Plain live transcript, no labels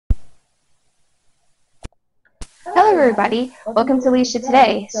everybody, welcome to Alicia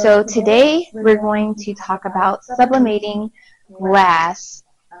Today. So today we're going to talk about sublimating glass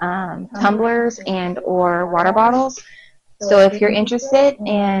tumblers and or water bottles. So if you're interested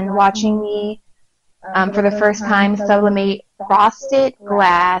in watching me for the first time sublimate frosted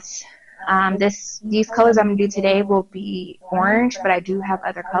glass, these colors I'm going to do today will be orange, but I do have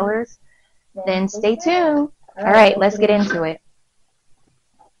other colors. Then stay tuned. Alright, let's get into it.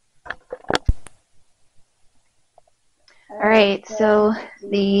 Alright, so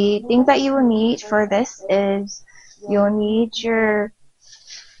the things that you will need for this is you'll need your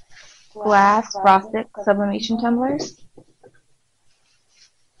glass frosted sublimation tumblers.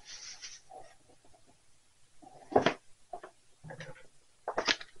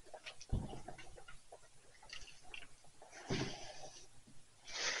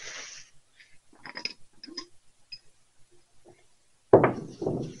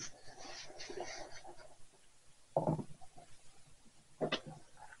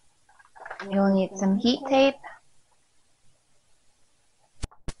 You'll need some heat tape.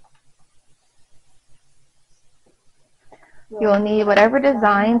 You'll need whatever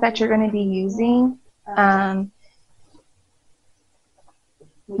designs that you're going to be using.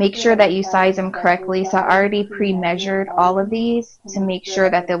 Make sure that you size them correctly. So I already pre-measured all of these to make sure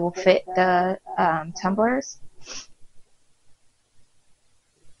that they will fit the tumblers.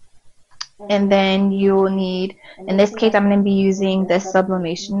 And then you will need, in this case, I'm going to be using this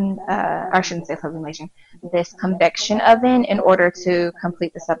sublimation, I shouldn't say sublimation, this convection oven in order to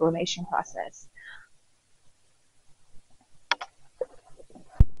complete the sublimation process.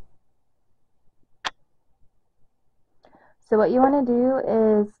 So what you want to do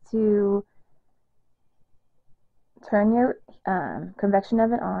is to turn your convection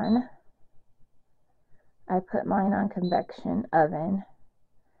oven on. I put mine on convection oven.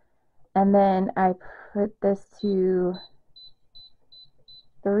 And then I put this to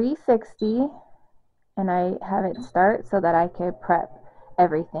 360 and I have it start so that I can prep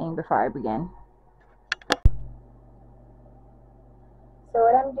everything before I begin. So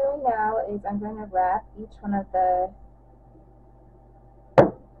what I'm doing now is I'm going to wrap each one of the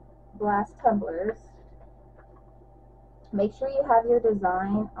glass tumblers. Make sure you have your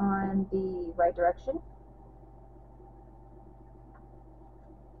design on the right direction.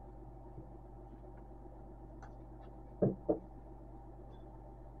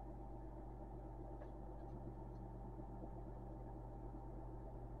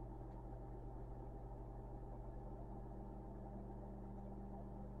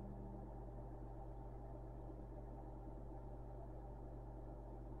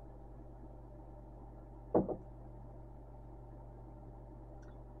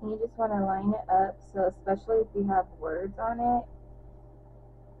 And you just want to line it up, so especially if you have words on it,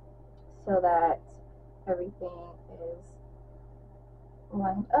 so that everything is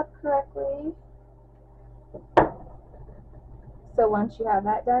lined up correctly. So once you have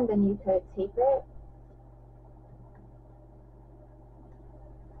that done, then you could tape it.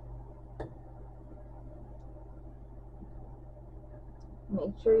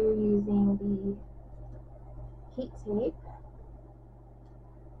 Make sure you're using the heat tape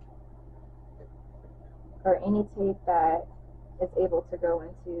or any tape that is able to go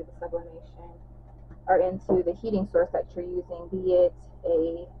into the sublimation or into the heating source that you're using, be it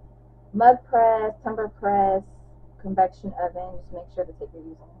a mug press, tumbler press, convection oven. Just make sure the tape you're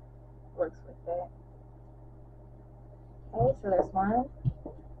using works with it. Okay, so there's one.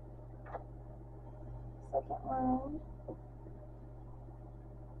 Second one.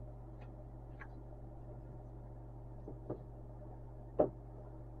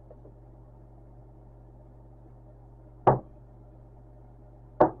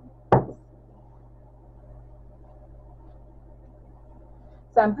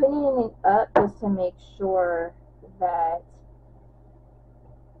 So I'm putting it up just to make sure that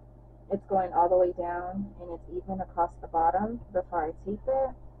it's going all the way down and it's even across the bottom before I tape it.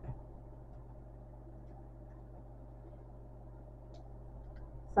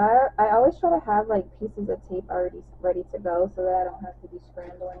 So I always try to have like pieces of tape already ready to go so that I don't have to be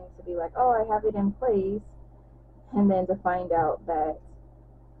scrambling to be like, oh, I have it in place, and then to find out that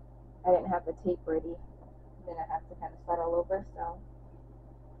I didn't have the tape ready. Then I have to kind of start all over. So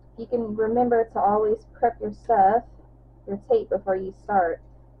you can remember to always prep your stuff, your tape, before you start.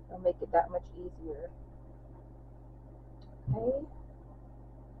 It'll make it that much easier. Okay.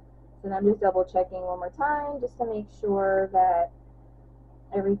 So then I'm just double checking one more time just to make sure that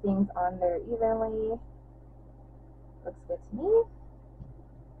everything's on there evenly. Looks good to me.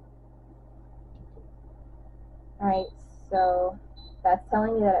 Alright, so that's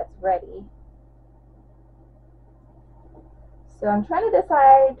telling me that it's ready. So I'm trying to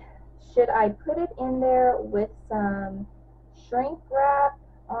decide, should I put it in there with some shrink wrap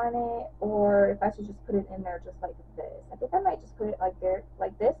on it, or if I should just put it in there just like this. I think I might just put it like there,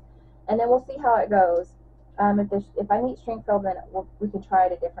 like this, and then we'll see how it goes. If I need shrink film, then we can try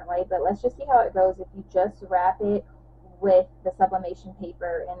it a different way, but let's just see how it goes if you just wrap it with the sublimation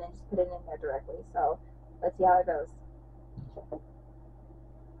paper and then just put it in there directly. So let's see how it goes.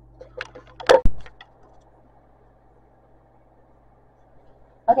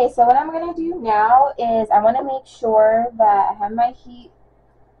 Okay, so what I'm going to do now is I want to make sure that I have my heat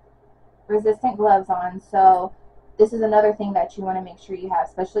resistant gloves on. So this is another thing that you want to make sure you have,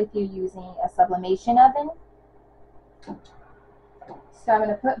 especially if you're using a sublimation oven. So I'm going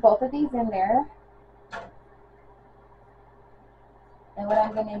to put both of these in there. And what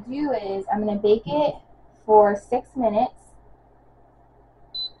I'm going to do is I'm going to bake it for 6 minutes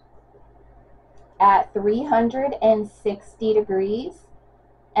at 360 degrees.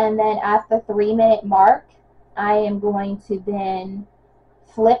 And then at the 3-minute mark, I am going to then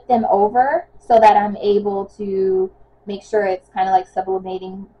flip them over so that I'm able to make sure it's kind of like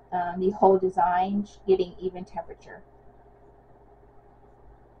sublimating the whole design, getting even temperature.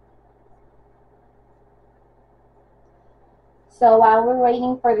 So while we're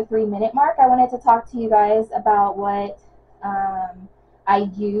waiting for the 3-minute mark, I wanted to talk to you guys about what I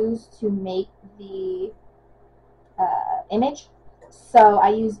use to make the image. So I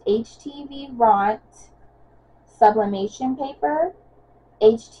used htvrontsuperstar sublimation paper,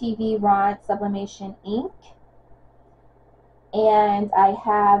 htvrontsuperstar sublimation ink, and I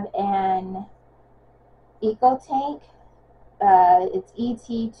have an eco tank. It's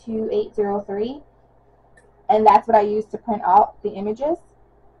ET2803, and that's what I use to print out the images.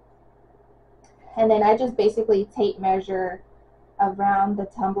 And then I just basically tape measure around the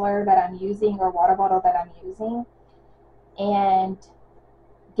tumbler that I'm using or water bottle that I'm using and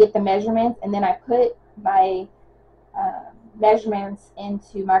get the measurements, and then I put my measurements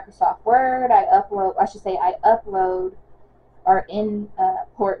into Microsoft Word. I upload or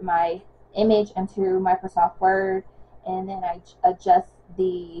import my image into Microsoft Word, and then I adjust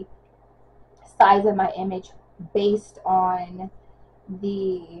the size of my image based on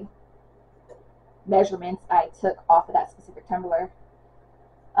the measurements I took off of that specific tumbler.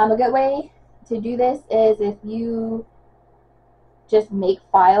 A good way to do this is if you just make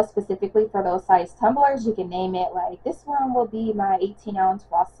files specifically for those size tumblers. You can name it like, this one will be my 18-ounce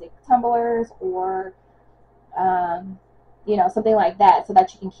raw stick tumblers, or you know, something like that, so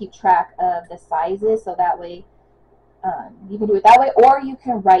that you can keep track of the sizes. So that way you can do it that way, or you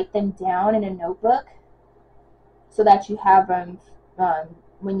can write them down in a notebook so that you have them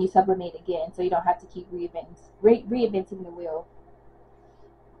when you sublimate again, so you don't have to keep reinventing the wheel.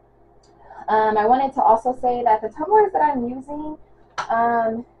 I wanted to also say that the tumblers that I'm using,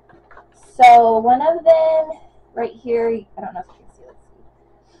 so one of them right here, I don't know if you can see, let's see.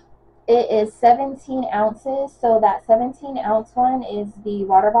 It is 17 ounces, so that 17-ounce one is the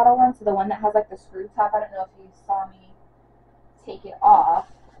water bottle one, so the one that has like the screw top. I don't know if you saw me take it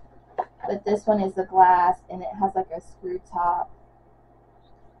off, but this one is the glass, and it has like a screw top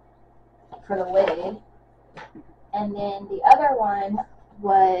for the lid. And then the other one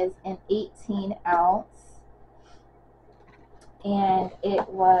was an 18-ounce, and it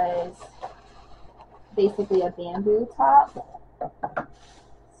was basically a bamboo top.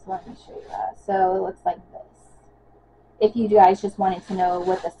 So let me show you that. So it looks like this, if you guys just wanted to know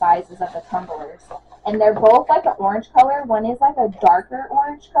what the sizes of the tumblers. And they're both like an orange color. One is like a darker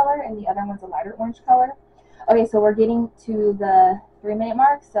orange color, and the other one's a lighter orange color. Okay, so we're getting to the 3-minute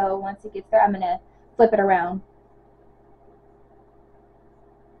mark, so once it gets there, I'm going to flip it around.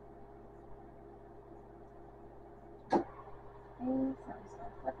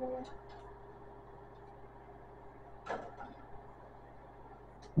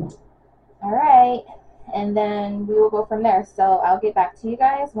 Alright, and then we will go from there. So I'll get back to you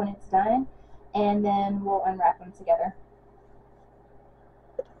guys when it's done, and then we'll unwrap them together.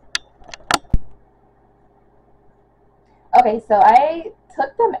 Okay, so I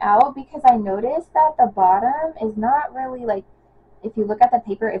took them out because I noticed that the bottom is not really, like, if you look at the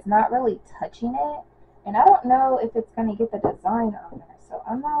paper, it's not really touching it. And I don't know if it's going to get the design on there. So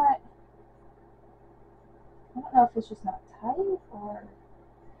I don't know if it's just not tight or,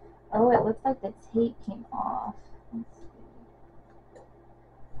 oh, it looks like the tape came off. Let's see.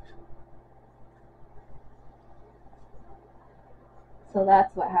 So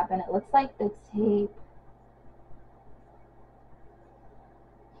that's what happened. It looks like the tape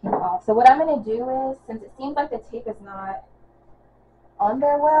came off. So what I'm going to do is, since it seems like the tape is not on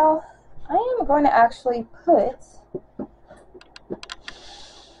there well, I am going to actually put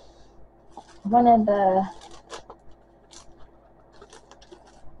one of the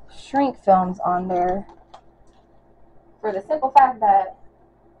shrink films on there for the simple fact that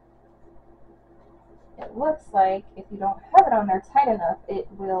it looks like if you don't have it on there tight enough,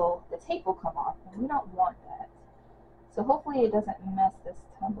 the tape will come off, and we don't want that. So hopefully it doesn't mess this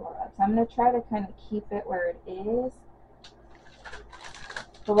tumbler up. So I'm going to try to kind of keep it where it is.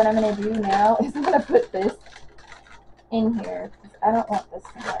 But what I'm going to do now is I'm going to put this in here, because I don't want this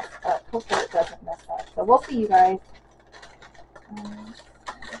to mess up. Hopefully it doesn't mess up. So we'll see, you guys.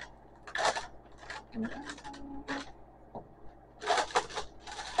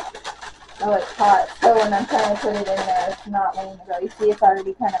 Oh, it's hot. So when I'm trying to put it in there, it's not letting it go. You see it's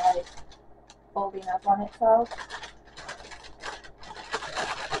already kind of like folding up on itself.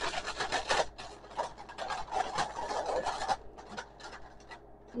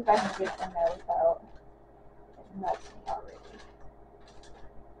 See if I can get it in there without it melting already.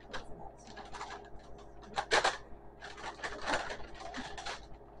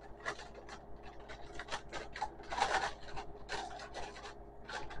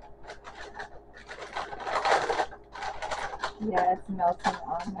 Yeah, it's melting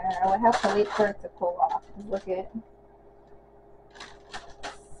on there. I would have to wait for it to cool off. Look at it.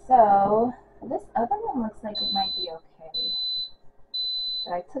 So, this other one looks like it might be okay.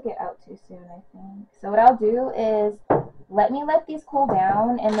 But I took it out too soon, I think. So what I'll do is, let these cool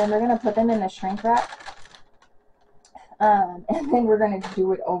down, and then we're going to put them in the shrink wrap. And then we're going to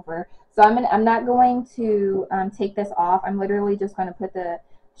do it over. So I'm not going to take this off. I'm literally just going to put the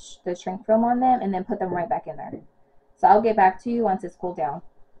shrink film on them and then put them right back in there. So I'll get back to you once it's cooled down.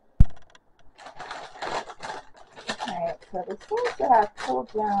 Alright, so this seems to have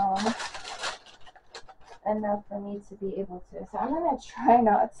cooled down enough for me to be able to. So I'm going to try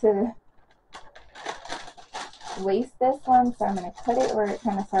not to waste this one. So I'm going to put it where it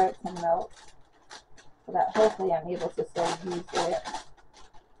kind of starts to melt, so that hopefully I'm able to still use it.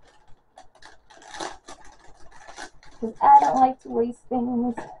 Because I don't like to waste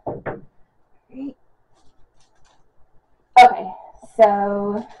things. Okay,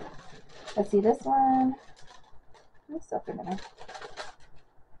 so let's see this one. There's stuff in there.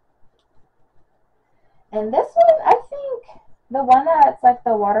 And this one, I think the one that's like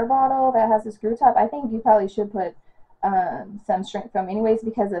the water bottle that has the screw top, I think you probably should put some shrink film anyways,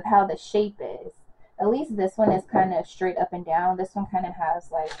 because of how the shape is. At least this one is kind of straight up and down. This one kind of has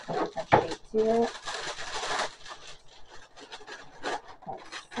like a different shape to it. Okay,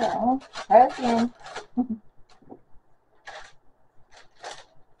 so try this again.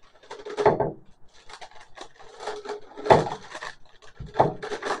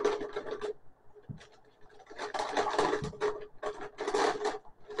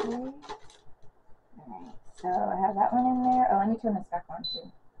 So I have that one in there. Oh, let me turn this back on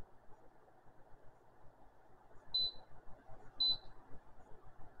too.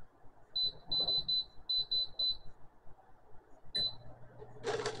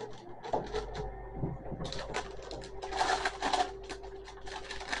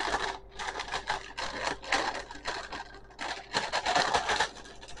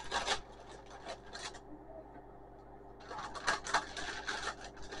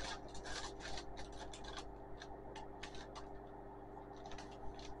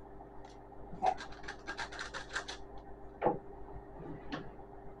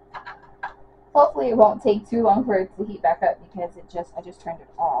 Hopefully it won't take too long for it to heat back up, because I just turned it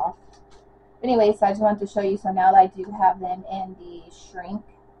off. Anyway, so I just wanted to show you. So now that I do have them in the shrink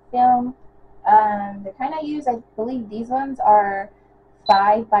film, the kind I use, I believe these ones are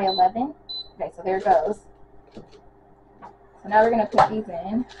 5 by 11. Okay, so there it goes. So now we're going to put these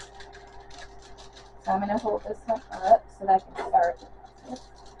in. So I'm going to hold this one up so that I can start.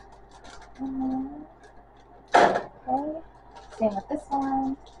 Okay, same with this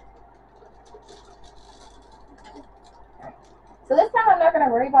one. So this time I'm not going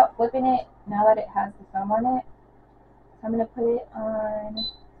to worry about flipping it now that it has the film on it. So I'm going to put it on,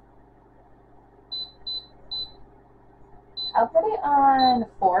 I'll put it on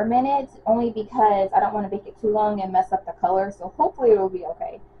 4 minutes, only because I don't want to bake it too long and mess up the color. So hopefully it will be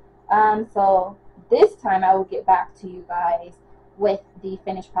okay. So this time I will get back to you guys with the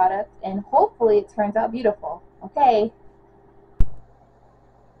finished product, and hopefully it turns out beautiful. Okay.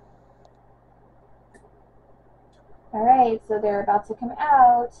 Alright, so they're about to come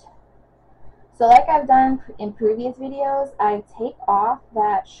out. So like I've done in previous videos, I take off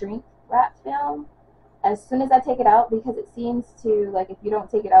that shrink wrap film as soon as I take it out, because it seems to, like, if you don't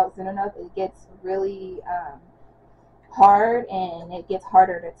take it out soon enough, it gets really hard, and it gets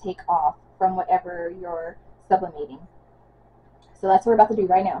harder to take off from whatever you're sublimating. So that's what we're about to do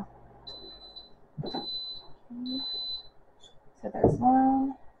right now. So there's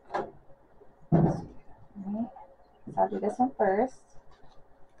one. Alright, so I'll do this one first.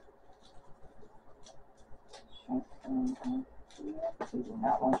 We do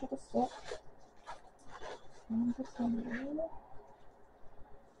not want you to stick.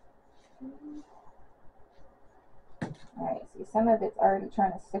 Alright, see, some of it's already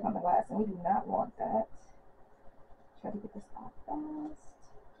trying to stick on the glass, and we do not want that. Try to get this off fast.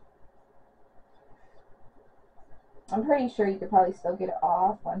 I'm pretty sure you could probably still get it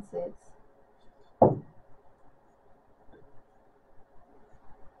off once it's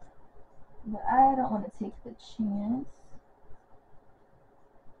but I don't want to take the chance.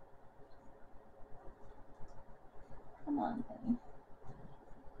 Come on, thing.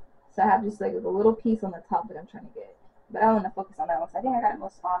 So I have just like a little piece on the top that I'm trying to get. But I want to focus on that one because I think I got it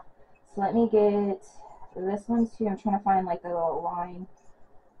most off. So let me get this one too. I'm trying to find like the little line.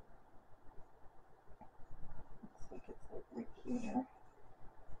 Looks like it's like right here.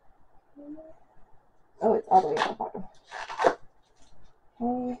 Oh, it's all the way at the bottom.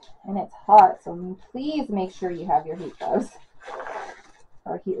 Okay, and it's hot, so please make sure you have your heat gloves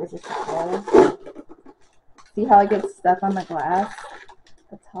or heat resistant gloves. See how it gets stuck on the glass,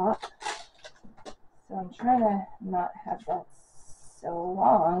 the top? So I'm trying to not have that so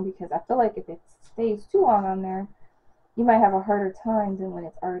long because I feel like if it stays too long on there, you might have a harder time than when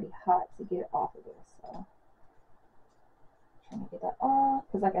it's already hot to get it off of there. So I'm trying to get that off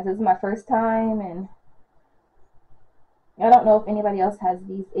because like I said, this is my first time and I don't know if anybody else has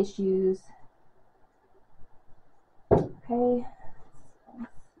these issues. Okay,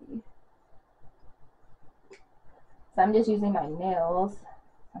 let's see. So I'm just using my nails.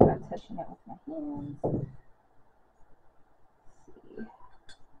 I'm not touching it with my hands. Let's see.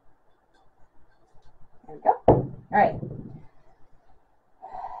 There we go. Alright.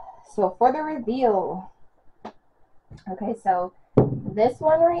 So for the reveal. Okay, so this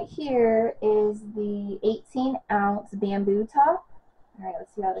one right here is the 18-ounce bamboo top. Alright,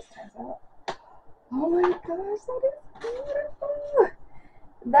 let's see how this turns out. Oh my gosh, that is beautiful.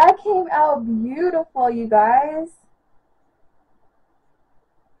 That came out beautiful, you guys.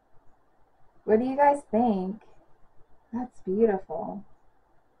 What do you guys think? That's beautiful.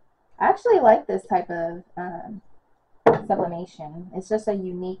 I actually like this type of sublimation. It's just a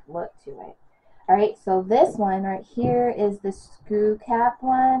unique look to it. Alright, so this one right here is the screw cap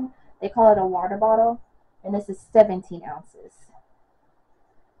one. They call it a water bottle. And this is 17 ounces.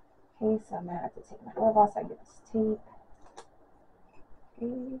 Okay, so I'm going to have to take my glove off so I can get this tape.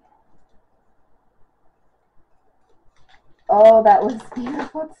 Okay. Oh, that was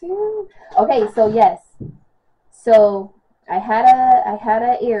beautiful too. Okay, so yes. So I had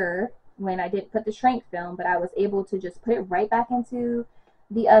a error when I didn't put the shrink film, but I was able to just put it right back into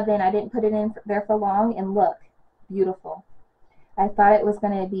the oven. I didn't put it in there for long, and look, beautiful. I thought it was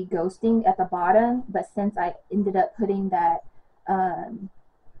going to be ghosting at the bottom, but since I ended up putting that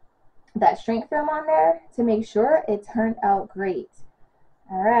that shrink film on there to make sure, it turned out great.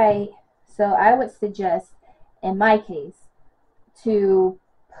 All right, so I would suggest, in my case, to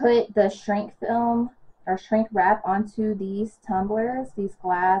put the shrink film or shrink wrap onto these tumblers, these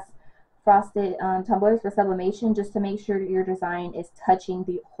glass frosted tumblers for sublimation, just to make sure that your design is touching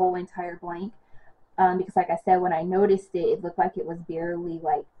the whole entire blank. Because like I said, when I noticed it, it looked like it was barely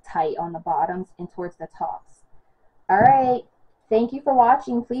like tight on the bottoms and towards the tops. All right, thank you for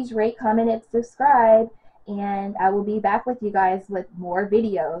watching. Please rate, comment, and subscribe, and I will be back with you guys with more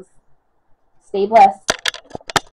videos. Stay blessed.